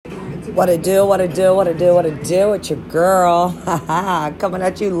What it do, what it do, what it do, what it do. It's your girl. Coming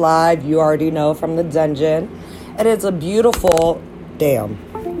at you live. You already know, from the dungeon. It is a beautiful... Damn.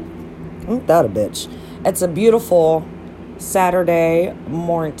 Ain't that a bitch? It's a beautiful Saturday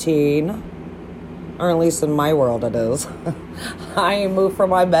morning. Or at least in my world it is. I ain't moved from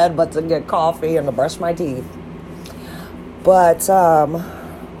my bed but to get coffee and to brush my teeth. But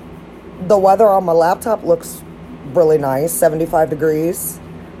the weather on my laptop looks really nice. 75 degrees.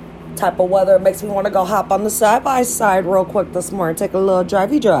 Type of weather. It makes me want to go hop on the side-by-side real quick this morning. Take a little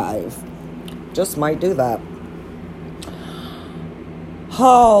drivey drive. Just might do that.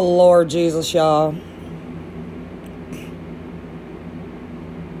 Oh, Lord Jesus, y'all.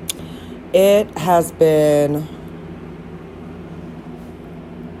 It has been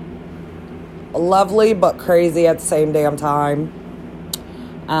lovely but crazy at the same damn time.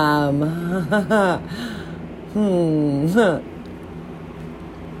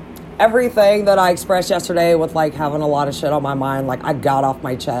 Everything that I expressed yesterday with like having a lot of shit on my mind, like I got off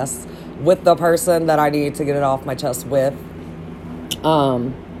my chest with the person that I needed to get it off my chest with.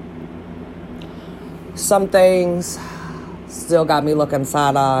 Some things still got me looking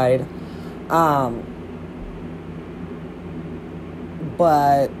side-eyed.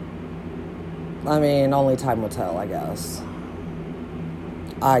 But I mean, only time will tell, I guess.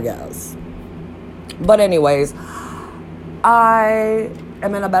 But anyways, I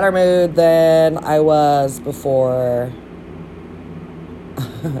am in a better mood than I was before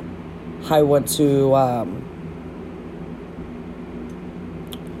I went to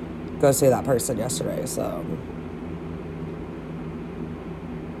go see that person yesterday. So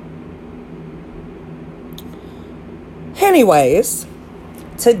anyways,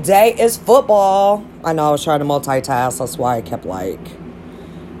 today is football. I know I was trying to multitask. That's why I kept like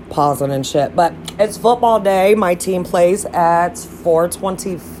pausing and shit. But it's football day. My team plays at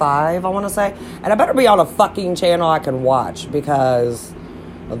 4:25, I want to say. And I better be on a fucking channel I can watch, because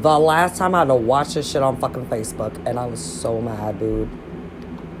the last time I had to watch this shit on fucking Facebook, and I was so mad, dude.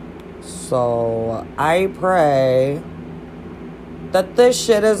 So I pray that this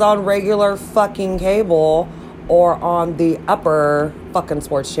shit is on regular fucking cable or on the upper fucking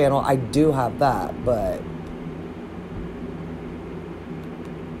sports channel. I do have that, but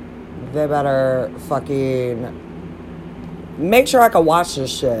they better fucking make sure I can watch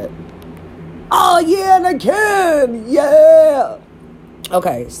this shit. Oh, yeah, and I can. Yeah.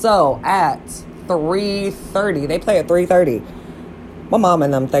 Okay, so at 3:30, they play at 3:30. My mom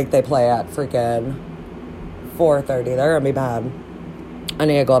and them think they play at freaking 4:30. They're going to be mad. I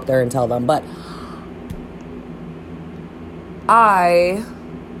need to go up there and tell them. But I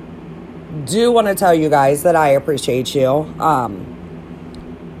do want to tell you guys that I appreciate you.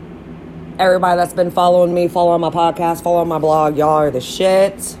 Everybody that's been following me, following my podcast, following my blog, y'all are the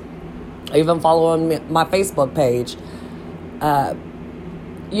shit. Even following my Facebook page.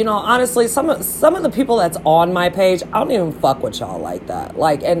 You know, honestly, some of the people that's on my page, I don't even fuck with y'all like that.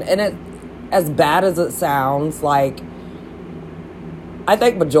 Like, and it, as bad as it sounds, like, I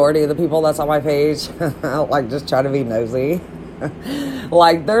think majority of the people that's on my page, like, just try to be nosy.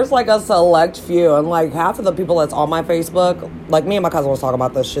 Like, there's, like, a select few, and, like, half of the people that's on my Facebook, like, me and my cousin was talking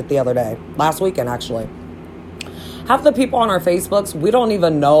about this shit the other day, last weekend, actually. Half the people on our Facebooks, we don't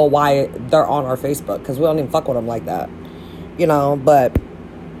even know why they're on our Facebook, because we don't even fuck with them like that, you know, but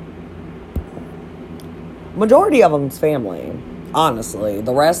majority of them's family, honestly.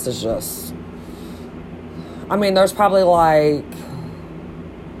 The rest is just, I mean, there's probably, like,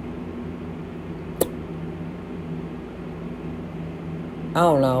 I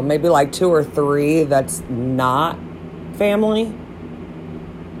don't know, maybe like 2 or 3 that's not family.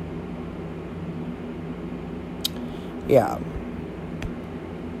 Yeah.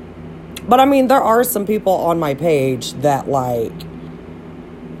 But I mean, there are some people on my page that, like,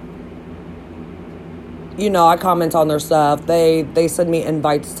 you know, I comment on their stuff. They send me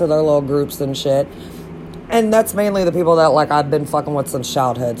invites to their little groups and shit. And that's mainly the people that, like, I've been fucking with since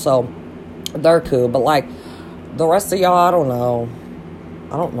childhood. So they're cool. But, like, the rest of y'all, I don't know.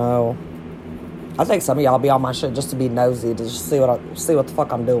 I think some of y'all be on my shit just to be nosy, to just see what the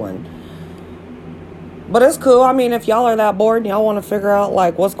fuck I'm doing. But it's cool. I mean, if y'all are that bored and y'all want to figure out,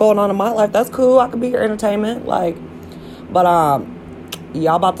 like, what's going on in my life, that's cool. I could be your entertainment. Like, but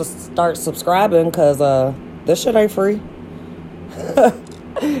y'all about to start subscribing, because this shit ain't free.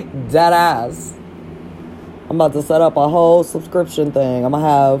 Dead ass. I'm about to set up a whole subscription thing. I'm gonna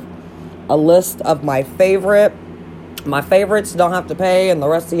have a list of my favorites don't have to pay, and the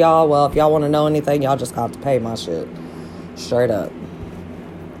rest of y'all, well, if y'all want to know anything, y'all just got to pay my shit. Straight up.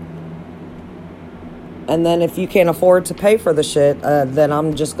 And then if you can't afford to pay for the shit, then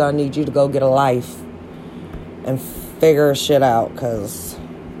I'm just going to need you to go get a life and figure shit out, because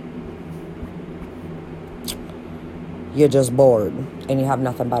you're just bored and you have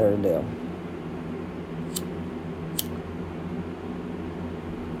nothing better to do.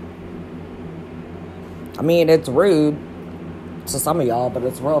 I mean, it's rude to some of y'all, but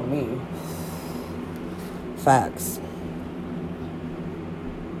it's real to me. Facts.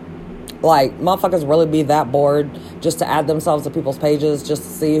 Like, motherfuckers really be that bored just to add themselves to people's pages just to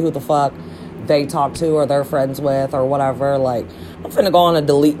see who the fuck they talk to or they're friends with or whatever. Like, I'm finna go on a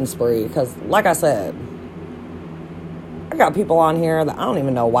deleting spree, because, like I said, I got people on here that I don't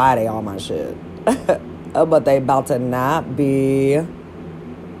even know why they on my shit. But they about to not be.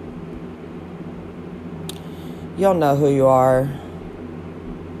 You'll know who you are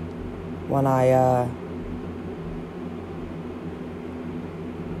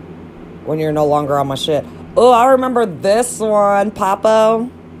when you're no longer on my shit. Oh, I remember this one, Papo.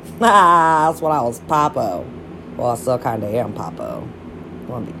 That's when I was Papo. Well, I still kind of am Papo.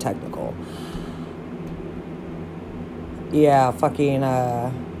 I want to be technical. Yeah, fucking,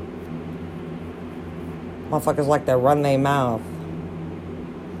 motherfuckers like to run their mouth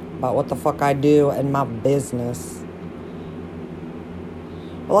about what the fuck I do in my business.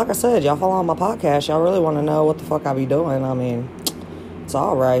 But like I said, y'all follow on my podcast, y'all really want to know what the fuck I be doing. I mean, it's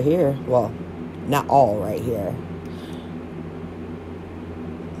all right here. Well, not all right here.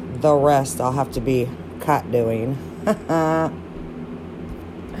 The rest I'll have to be caught doing.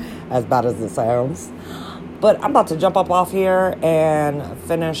 As bad as it sounds. But I'm about to jump up off here and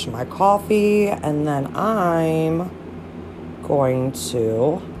finish my coffee, and then I'm going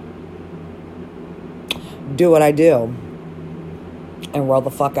to do what I do and roll the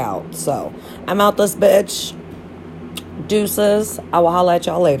fuck out. So I'm out this bitch. Deuces. I will holla at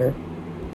y'all later.